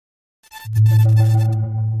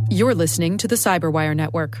You're listening to the Cyberwire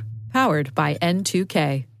Network, powered by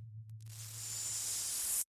N2K.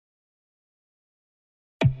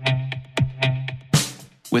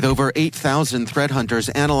 With over 8,000 threat hunters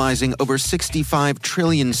analyzing over 65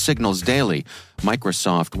 trillion signals daily,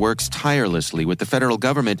 Microsoft works tirelessly with the federal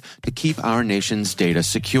government to keep our nation's data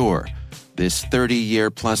secure. This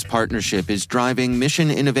 30-year-plus partnership is driving mission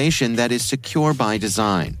innovation that is secure by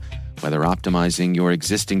design. Whether optimizing your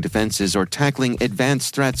existing defenses or tackling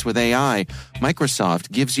advanced threats with AI, Microsoft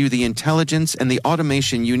gives you the intelligence and the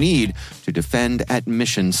automation you need to defend at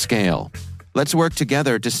mission scale. Let's work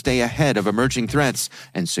together to stay ahead of emerging threats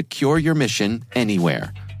and secure your mission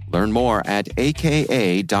anywhere. Learn more at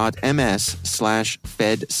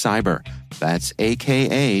aka.ms/fedcyber. That's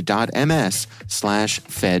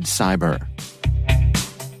aka.ms/fedcyber.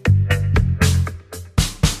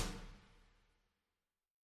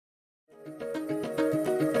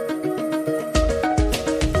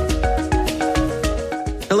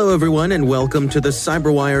 Hello, everyone, and welcome to the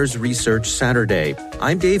CyberWire's Research Saturday.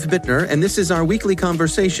 I'm Dave Bittner, and this is our weekly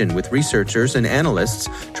conversation with researchers and analysts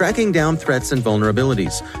tracking down threats and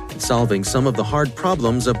vulnerabilities and solving some of the hard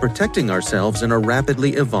problems of protecting ourselves in a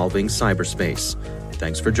rapidly evolving cyberspace.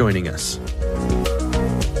 Thanks for joining us.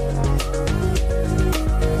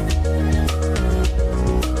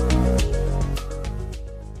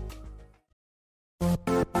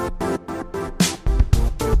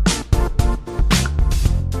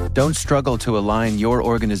 Don't struggle to align your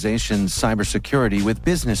organization's cybersecurity with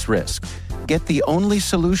business risk. Get the only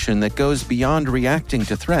solution that goes beyond reacting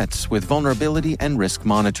to threats with vulnerability and risk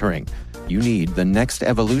monitoring. You need the next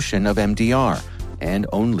evolution of MDR, and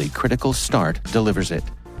only Critical Start delivers it.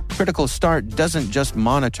 Critical Start doesn't just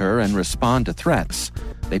monitor and respond to threats.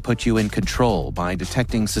 They put you in control by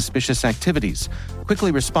detecting suspicious activities,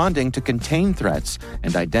 quickly responding to contain threats,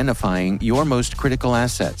 and identifying your most critical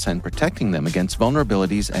assets and protecting them against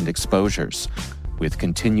vulnerabilities and exposures. With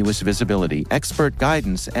continuous visibility, expert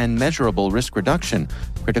guidance, and measurable risk reduction,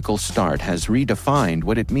 Critical Start has redefined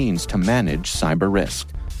what it means to manage cyber risk.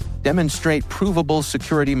 Demonstrate provable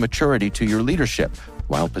security maturity to your leadership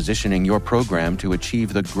while positioning your program to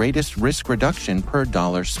achieve the greatest risk reduction per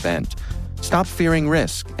dollar spent. Stop fearing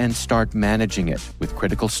risk and start managing it with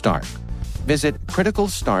Critical Start. Visit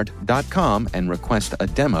criticalstart.com and request a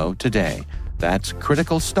demo today. That's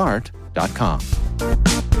criticalstart.com.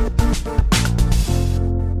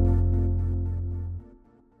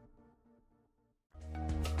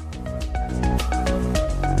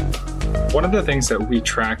 One of the things that we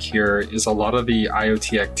track here is a lot of the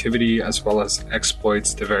IoT activity as well as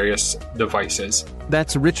exploits to various devices.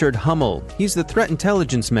 That's Richard Hummel. He's the Threat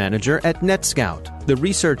Intelligence Manager at NetScout. The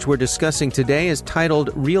research we're discussing today is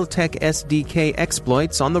titled Realtek SDK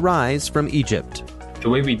Exploits on the Rise from Egypt. The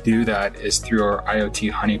way we do that is through our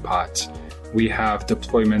IoT honeypots. We have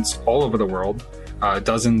deployments all over the world,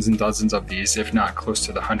 dozens and dozens of these, if not close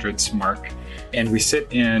to the hundreds mark. And we sit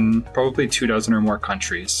in probably 24 or more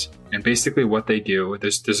countries. And basically what they do,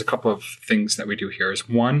 there's a couple of things that we do here.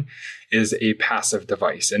 One is a passive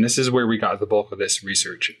device. And this is where we got the bulk of this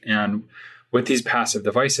research. And with these passive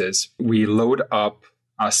devices, we load up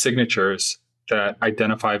signatures that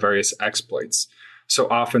identify various exploits. So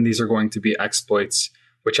often these are going to be exploits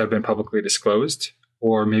which have been publicly disclosed,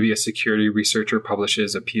 or maybe a security researcher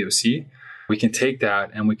publishes a POC. We can take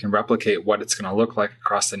that and we can replicate what it's going to look like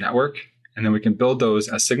across the network. And then we can build those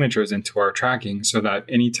as signatures into our tracking so that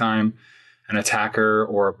anytime an attacker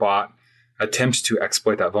or a bot attempts to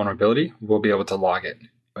exploit that vulnerability, we'll be able to log it.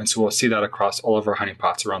 And so we'll see that across all of our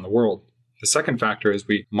honeypots around the world. The second factor is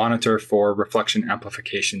we monitor for reflection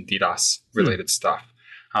amplification, DDoS related stuff.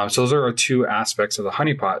 So those are our two aspects of the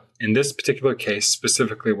honeypot. In this particular case,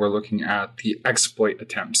 specifically, we're looking at the exploit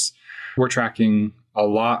attempts. We're tracking a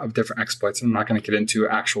lot of different exploits. I'm not going to get into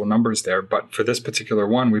actual numbers there, but for this particular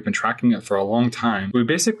one, we've been tracking it for a long time. We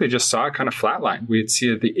basically just saw it kind of flatline. We'd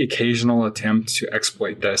see the occasional attempt to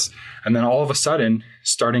exploit this. And then all of a sudden,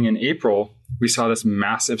 starting in April, we saw this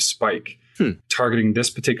massive spike targeting this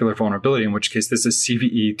particular vulnerability, in which case this is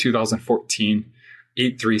CVE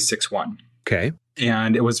 2014-8361. Okay.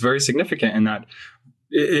 And it was very significant in that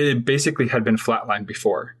it basically had been flatlined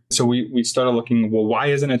before. So we started looking, well, why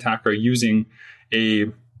is an attacker using a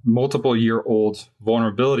multiple year old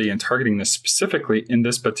vulnerability and targeting this specifically in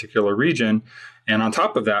this particular region? And on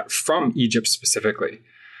top of that, from Egypt specifically.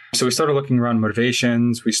 So we started looking around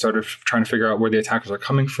motivations. We started trying to figure out where the attackers are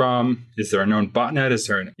coming from. Is there a known botnet? Is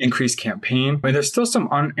there an increased campaign? I mean, there's still some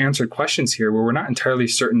unanswered questions here where we're not entirely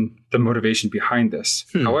certain the motivation behind this.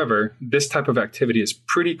 However, this type of activity is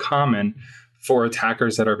pretty common for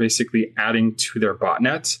attackers that are basically adding to their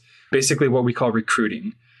botnets, basically what we call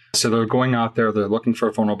recruiting. So they're going out there, they're looking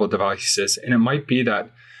for vulnerable devices, and it might be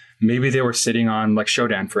that maybe they were sitting on like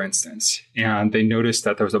Shodan, for instance, and they noticed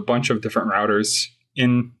that there was a bunch of different routers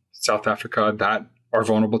in South Africa that are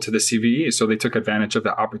vulnerable to the CVE. So they took advantage of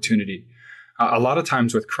that opportunity. A lot of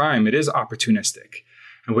times with crime, it is opportunistic,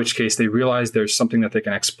 in which case they realize there's something that they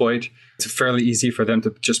can exploit. It's fairly easy for them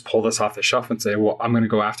to just pull this off the shelf and say, well, I'm going to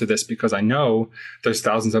go after this because I know there's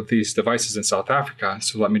thousands of these devices in South Africa.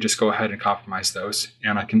 So let me just go ahead and compromise those,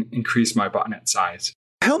 and I can increase my botnet size.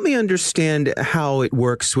 Help me understand how it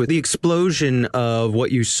works with the explosion of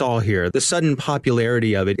what you saw here, the sudden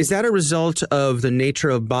popularity of it. Is that a result of the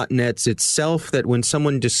nature of botnets itself, that when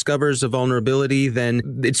someone discovers a vulnerability,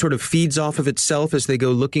 then it sort of feeds off of itself as they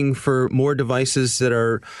go looking for more devices that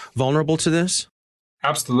are vulnerable to this?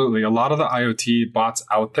 Absolutely. A lot of the IoT bots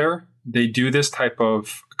out there, they do this type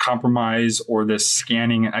of compromise or this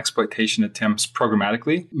scanning and exploitation attempts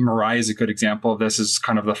programmatically. Mirai is a good example of this. Is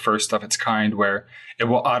kind of the first of its kind, where it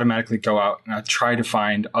will automatically go out and try to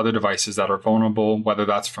find other devices that are vulnerable, whether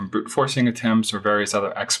that's from brute forcing attempts or various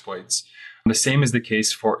other exploits. The same is the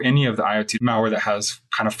case for any of the IoT malware that has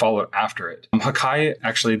kind of followed after it. Hakai,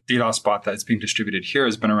 actually, DDoS bot that is being distributed here,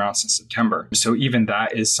 has been around since September. So even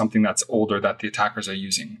that is something that's older that the attackers are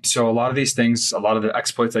using. So a lot of these things, a lot of the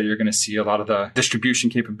exploits that you're going to see, a lot of the distribution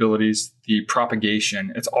capabilities, the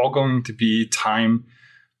propagation, it's all going to be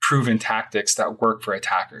time-proven tactics that work for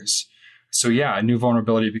attackers. So yeah, a new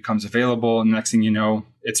vulnerability becomes available, and the next thing you know,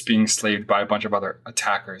 it's being slaved by a bunch of other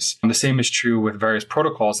attackers. And the same is true with various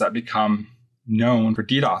protocols that become known for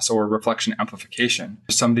DDoS or reflection amplification.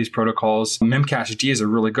 Some of these protocols, Memcached is a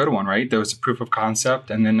really good one, right? There was a proof of concept,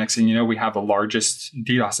 and then next thing you know, we have the largest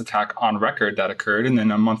DDoS attack on record that occurred, and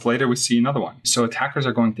then a month later, we see another one. So attackers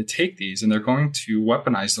are going to take these, and they're going to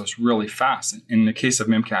weaponize those really fast. In the case of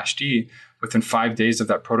Memcached, within 5 days of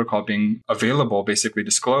that protocol being available, basically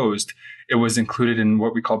disclosed, it was included in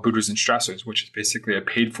what we call booters and stressors, which is basically a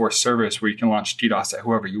paid-for service where you can launch DDoS at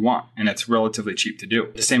whoever you want, and it's relatively cheap to do.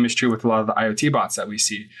 The same is true with a lot of the IoT bots that we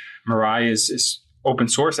see. Mirai is open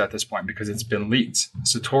source at this point because it's been leaked.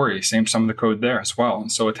 Satori, same some of the code there as well.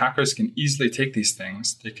 And so attackers can easily take these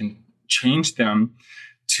things, they can change them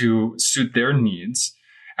to suit their needs,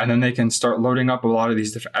 and then they can start loading up a lot of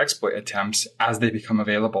these different exploit attempts as they become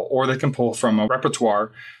available. Or they can pull from a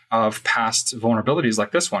repertoire of past vulnerabilities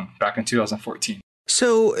like this one back in 2014.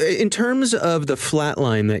 So in terms of the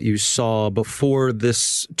flatline that you saw before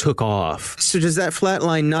this took off, so does that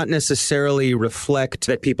flatline not necessarily reflect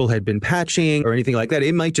that people had been patching or anything like that?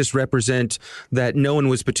 It might just represent that no one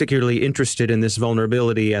was particularly interested in this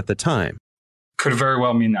vulnerability at the time. Could very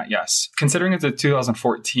well mean that, yes. Considering it's a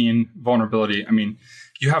 2014 vulnerability, I mean,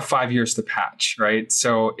 you have 5 years to patch, right?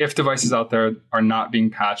 So if devices out there are not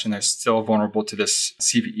being patched and they're still vulnerable to this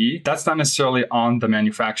CVE, that's not necessarily on the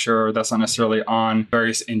manufacturer. That's not necessarily on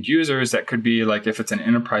various end users. That could be like if it's an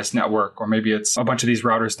enterprise network, or maybe it's a bunch of these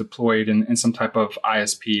routers deployed in some type of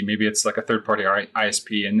ISP. Maybe it's like a third-party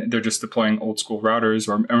ISP and they're just deploying old school routers,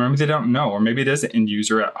 or maybe they don't know, or maybe it is an end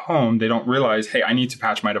user at home. They don't realize, hey, I need to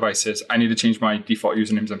patch my devices. I need to change my default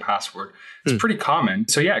usernames and password. It's pretty common.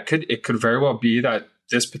 So yeah, it could very well be that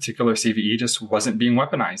this particular CVE just wasn't being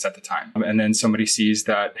weaponized at the time. And then somebody sees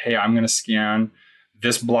that, hey, I'm going to scan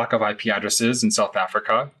this block of IP addresses in South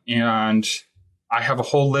Africa, and I have a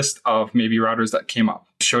whole list of maybe routers that came up.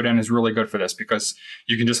 Shodan is really good for this because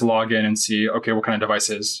you can just log in and see, okay, what kind of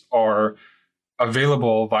devices are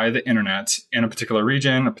available via the internet in a particular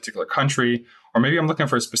region, a particular country, or maybe I'm looking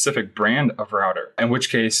for a specific brand of router, in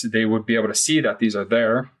which case they would be able to see that these are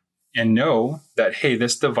there and know that, hey,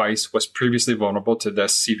 this device was previously vulnerable to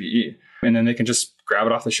this CVE. And then they can just grab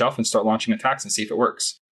it off the shelf and start launching attacks and see if it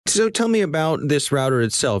works. So tell me about this router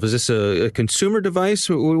itself. Is this a consumer device?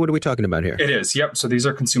 What are we talking about here? It is, yep. So these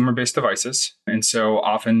are consumer-based devices. And so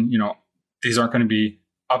often, these aren't going to be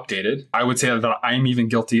updated. I would say that I'm even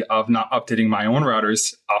guilty of not updating my own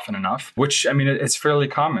routers often enough, which, I mean, it's fairly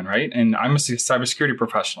common, right? And I'm a cybersecurity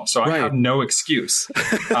professional, so I have no excuse.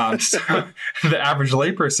 So the average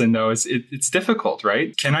layperson, though, it's difficult,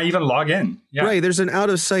 right? Can I even log in? Yeah. Right. There's an out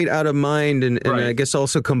of sight, out of mind, and I guess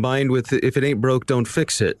also combined with if it ain't broke, don't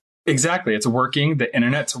fix it. Exactly. It's working. The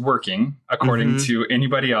internet's working according to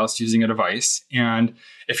anybody else using a device. And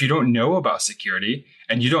if you don't know about security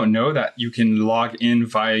and you don't know that you can log in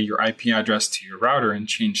via your IP address to your router and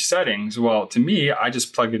change settings, well, to me, I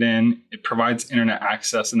just plug it in. It provides internet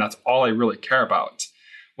access, and that's all I really care about.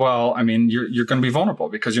 Well, I mean, you're going to be vulnerable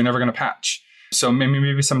because you're never going to patch. So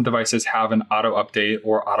maybe some devices have an auto update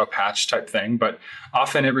or auto patch type thing, but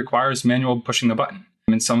often it requires manual pushing the button.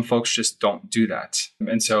 And some folks just don't do that.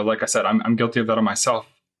 And so, like I said, I'm guilty of that on myself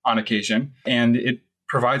on occasion. And it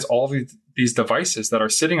provides all of these devices that are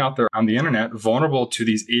sitting out there on the internet vulnerable to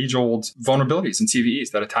these age-old vulnerabilities and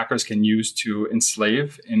CVEs that attackers can use to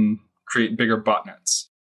enslave and create bigger botnets.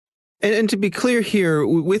 And to be clear here,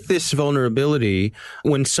 with this vulnerability,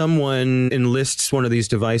 when someone enlists one of these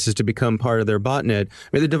devices to become part of their botnet,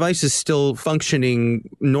 the device is still functioning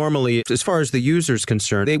normally as far as the user is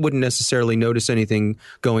concerned. They wouldn't necessarily notice anything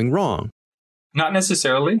going wrong. Not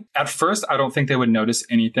necessarily. At first, I don't think they would notice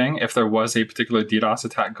anything. If there was a particular DDoS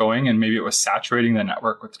attack going and maybe it was saturating the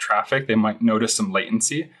network with traffic, they might notice some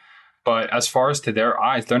latency. But as far as to their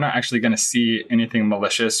eyes, they're not actually going to see anything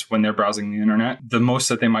malicious when they're browsing the internet. The most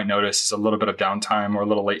that they might notice is a little bit of downtime or a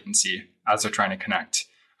little latency as they're trying to connect.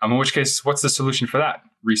 In which case, what's the solution for that?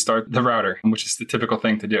 Restart the router, which is the typical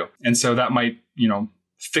thing to do. And so that might,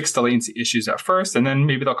 fix the latency issues at first, and then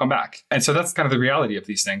maybe they'll come back. And so that's kind of the reality of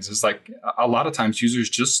these things. Is like a lot of times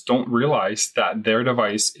users just don't realize that their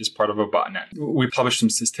device is part of a botnet. We published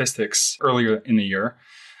some statistics earlier in the year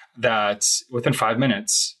that within 5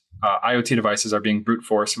 minutes, IoT devices are being brute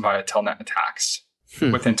forced via telnet attacks.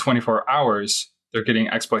 Within 24 hours, they're getting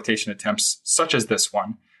exploitation attempts such as this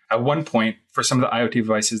one. At one point, for some of the IoT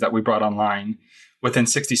devices that we brought online, within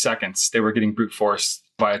 60 seconds, they were getting brute forced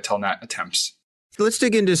via telnet attempts. Let's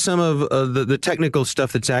dig into some of the technical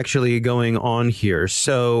stuff that's actually going on here.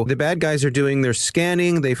 So the bad guys are doing their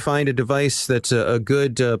scanning. They find a device that's a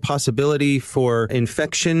good possibility for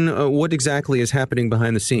infection. What exactly is happening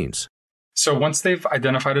behind the scenes? So once they've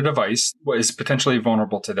identified a device what is potentially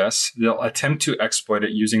vulnerable to this, they'll attempt to exploit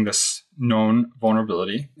it using this known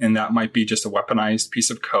vulnerability. And that might be just a weaponized piece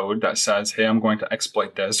of code that says, hey, I'm going to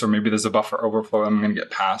exploit this, or maybe there's a buffer overflow I'm going to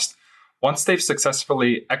get past. Once they've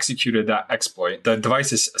successfully executed that exploit, the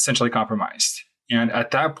device is essentially compromised. And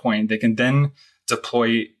at that point, they can then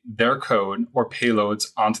deploy their code or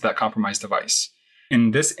payloads onto that compromised device.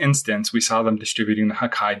 In this instance, we saw them distributing the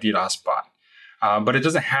Hakai DDoS bot. But it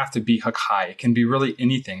doesn't have to be Hakai. It can be really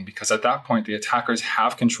anything, because at that point, the attackers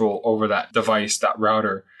have control over that device, that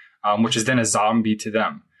router, which is then a zombie to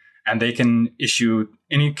them. And they can issue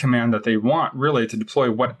any command that they want, really, to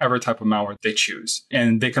deploy whatever type of malware they choose.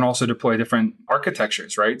 And they can also deploy different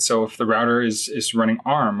architectures, right? So if the router is running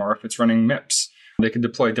ARM or if it's running MIPS, they can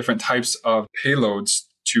deploy different types of payloads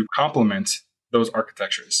to complement those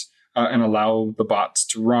architectures and allow the bots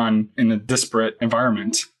to run in a disparate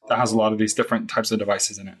environment that has a lot of these different types of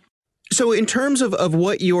devices in it. So in terms of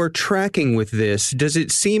what you're tracking with this, does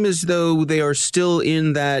it seem as though they are still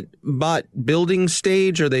in that bot building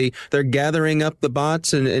stage? Or they're gathering up the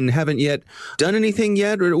bots and haven't yet done anything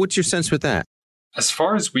yet? Or what's your sense with that? As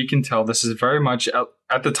far as we can tell, this is very much,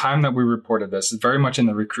 at the time that we reported this, is very much in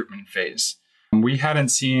the recruitment phase. We hadn't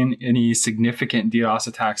seen any significant DDoS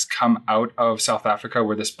attacks come out of South Africa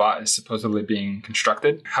where this bot is supposedly being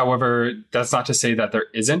constructed. However, that's not to say that there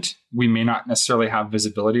isn't. We may not necessarily have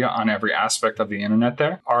visibility on every aspect of the internet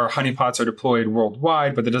there. Our honeypots are deployed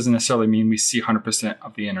worldwide, but that doesn't necessarily mean we see 100%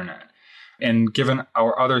 of the internet. And given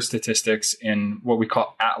our other statistics in what we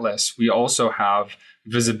call Atlas, we also have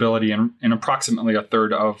visibility in approximately a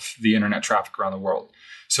third of the internet traffic around the world.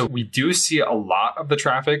 So we do see a lot of the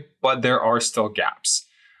traffic, but there are still gaps.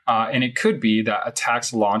 And it could be that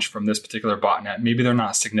attacks launch from this particular botnet. Maybe they're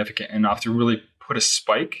not significant enough to really put a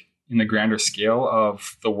spike in the grander scale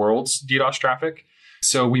of the world's DDoS traffic.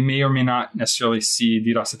 So we may or may not necessarily see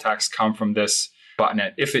DDoS attacks come from this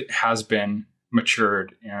botnet if it has been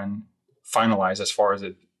matured and finalized as far as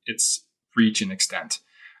its reach and extent.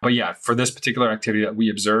 But yeah, for this particular activity that we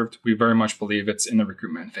observed, we very much believe it's in the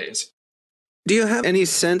recruitment phase. Do you have any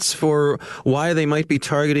sense for why they might be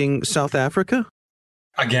targeting South Africa?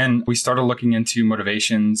 Again, we started looking into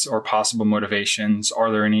motivations or possible motivations.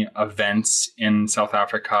 Are there any events in South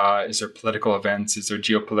Africa? Is there political events? Is there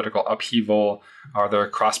geopolitical upheaval? Are there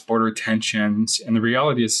cross-border tensions? And the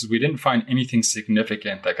reality is we didn't find anything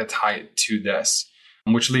significant that could tie it to this,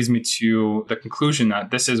 which leads me to the conclusion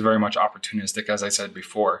that this is very much opportunistic, as I said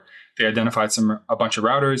before. They identified a bunch of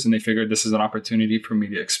routers and they figured this is an opportunity for me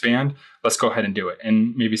to expand. Let's go ahead and do it.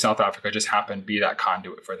 And maybe South Africa just happened to be that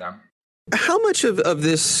conduit for them. How much of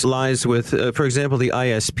this lies with, for example, the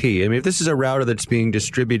ISP? I mean, if this is a router that's being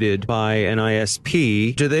distributed by an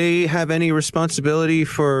ISP, do they have any responsibility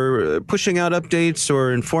for pushing out updates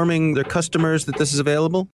or informing their customers that this is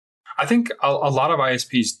available? I think a lot of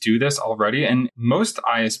ISPs do this already, and most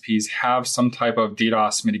ISPs have some type of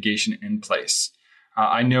DDoS mitigation in place.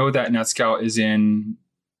 I know that NetScout is in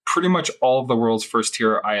pretty much all of the world's first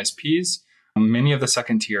tier ISPs, many of the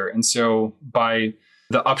second tier. And so by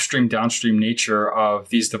the upstream, downstream nature of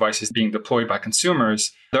these devices being deployed by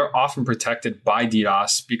consumers, they're often protected by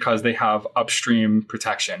DDoS because they have upstream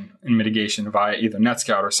protection and mitigation via either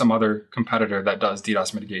NetScout or some other competitor that does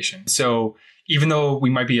DDoS mitigation. So even though we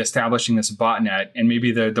might be establishing this botnet and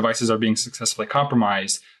maybe the devices are being successfully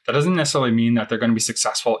compromised, that doesn't necessarily mean that they're going to be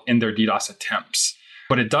successful in their DDoS attempts.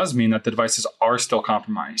 But it does mean that the devices are still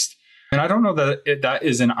compromised. And I don't know that that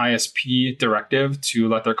is an ISP directive to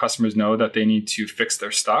let their customers know that they need to fix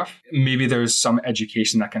their stuff. Maybe there's some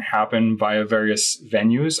education that can happen via various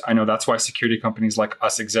venues. I know that's why security companies like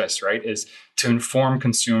us exist, right? Is to inform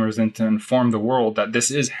consumers and to inform the world that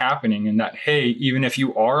this is happening and that, hey, even if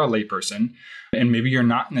you are a layperson and maybe you're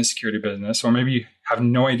not in the security business or maybe you have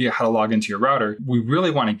no idea how to log into your router, we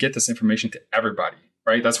really want to get this information to everybody,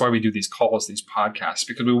 right? That's why we do these calls, these podcasts,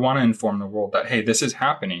 because we want to inform the world that, hey, this is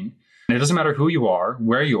happening. And it doesn't matter who you are,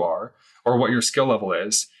 where you are, or what your skill level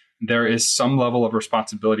is. There is some level of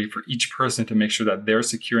responsibility for each person to make sure that they're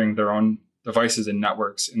securing their own devices and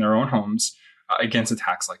networks in their own homes against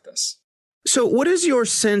attacks like this. So what is your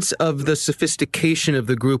sense of the sophistication of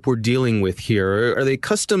the group we're dealing with here? Are they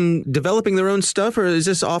custom developing their own stuff, or is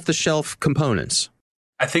this off-the-shelf components?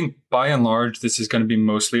 I think by and large, this is going to be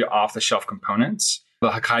mostly off-the-shelf components. The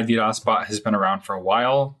Hakai DDoS bot has been around for a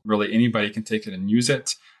while. Really, anybody can take it and use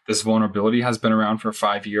it. This vulnerability has been around for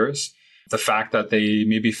 5 years. The fact that they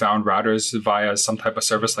maybe found routers via some type of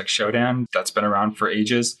service like Shodan, that's been around for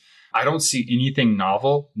ages. I don't see anything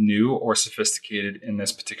novel, new, or sophisticated in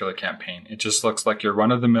this particular campaign. It just looks like your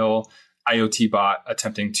run-of-the-mill IoT bot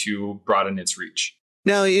attempting to broaden its reach.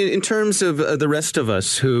 Now, in terms of the rest of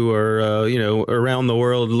us who are, around the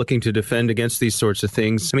world looking to defend against these sorts of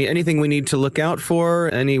things, I mean, anything we need to look out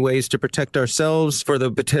for? Any ways to protect ourselves for the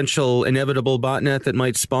potential inevitable botnet that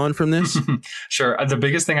might spawn from this? Sure. The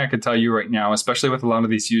biggest thing I could tell you right now, especially with a lot of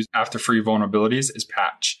these used after free vulnerabilities, is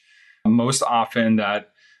patch. Most often that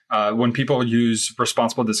when people use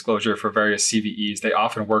responsible disclosure for various CVEs, they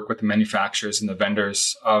often work with the manufacturers and the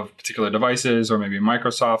vendors of particular devices, or maybe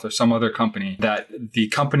Microsoft or some other company, that the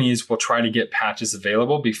companies will try to get patches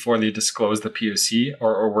available before they disclose the POC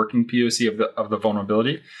or working POC of the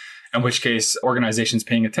vulnerability. In which case, organizations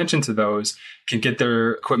paying attention to those can get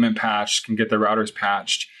their equipment patched, can get their routers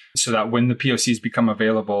patched, so that when the POCs become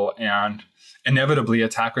available and inevitably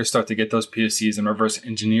attackers start to get those POCs and reverse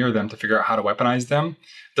engineer them to figure out how to weaponize them,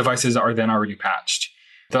 devices are then already patched.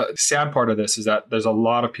 The sad part of this is that there's a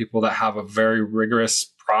lot of people that have a very rigorous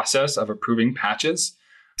process of approving patches.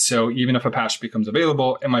 So even if a patch becomes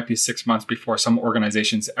available, it might be 6 months before some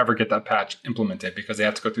organizations ever get that patch implemented, because they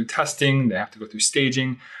have to go through testing, they have to go through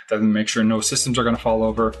staging, then make sure no systems are going to fall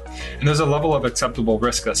over. And there's a level of acceptable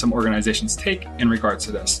risk that some organizations take in regards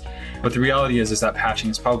to this. But the reality is that patching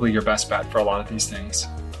is probably your best bet for a lot of these things.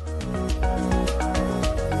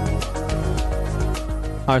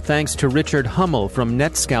 Our thanks to Richard Hummel from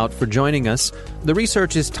NetScout for joining us. The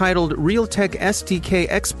research is titled Realtek SDK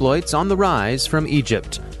Exploits on the Rise from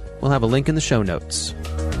Egypt. We'll have a link in the show notes.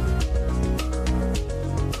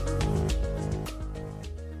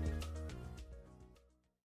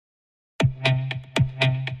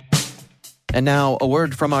 And now, a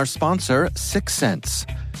word from our sponsor, Syxsense.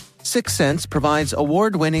 Syxsense provides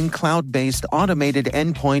award-winning cloud-based automated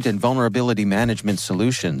endpoint and vulnerability management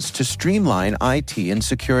solutions to streamline IT and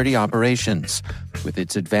security operations. With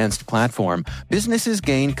its advanced platform, businesses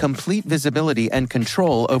gain complete visibility and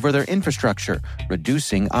control over their infrastructure,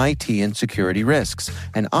 reducing IT and security risks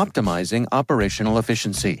and optimizing operational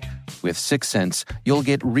efficiency. With Syxsense, you'll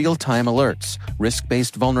get real-time alerts,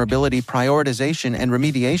 risk-based vulnerability prioritization and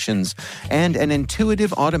remediations, and an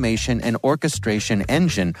intuitive automation and orchestration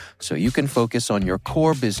engine so you can focus on your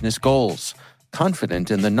core business goals,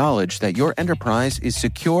 confident in the knowledge that your enterprise is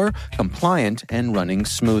secure, compliant, and running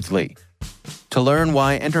smoothly. To learn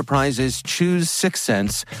why enterprises choose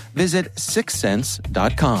Syxsense, visit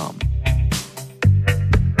Syxsense.com.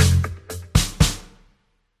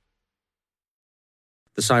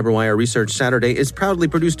 The CyberWire Research Saturday is proudly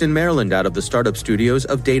produced in Maryland out of the startup studios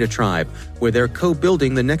of Data Tribe, where they're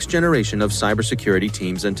co-building the next generation of cybersecurity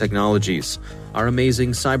teams and technologies. Our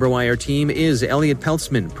amazing CyberWire team is Elliot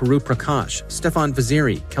Peltzman, Puru Prakash, Stefan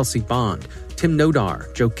Vaziri, Kelsey Bond, Tim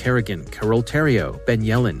Nodar, Joe Kerrigan, Carol Terrio, Ben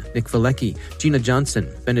Yellen, Nick Valecki, Gina Johnson,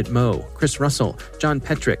 Bennett Moe, Chris Russell, John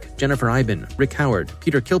Petrick, Jennifer Iben, Rick Howard,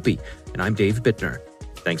 Peter Kilpie, and I'm Dave Bittner.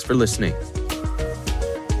 Thanks for listening.